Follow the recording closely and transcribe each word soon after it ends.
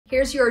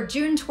Here's your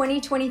June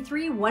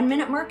 2023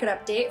 1-minute market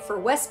update for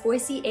West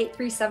Boise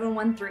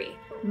 83713,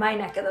 my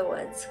neck of the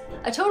woods.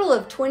 A total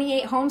of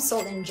 28 homes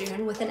sold in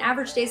June with an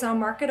average days on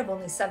market of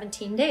only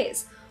 17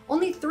 days.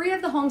 Only 3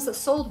 of the homes that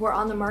sold were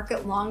on the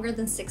market longer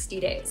than 60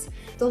 days.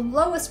 The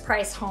lowest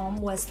priced home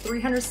was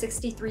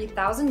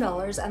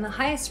 $363,000 and the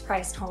highest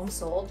priced home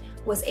sold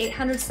was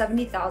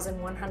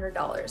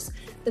 $870,100.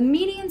 The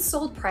median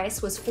sold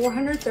price was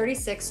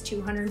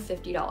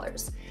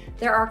 $436,250.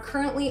 There are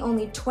currently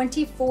only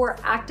 24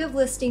 active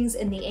listings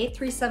in the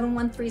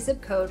 83713 zip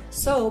code,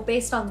 so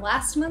based on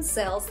last month's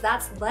sales,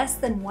 that's less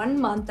than 1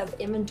 month of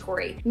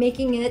inventory,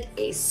 making it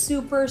a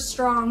super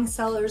strong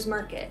seller's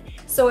market.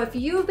 So if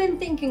you've been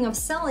thinking of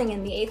selling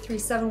in the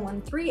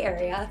 83713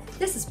 area,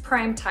 this is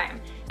prime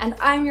time, and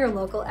I'm your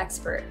local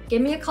expert.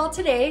 Give me a call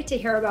today to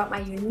hear about my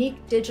unique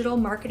digital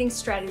marketing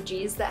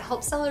strategies that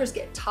help sellers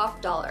get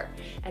top dollar.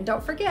 And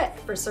don't forget,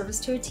 for service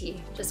to a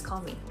T, just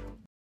call me.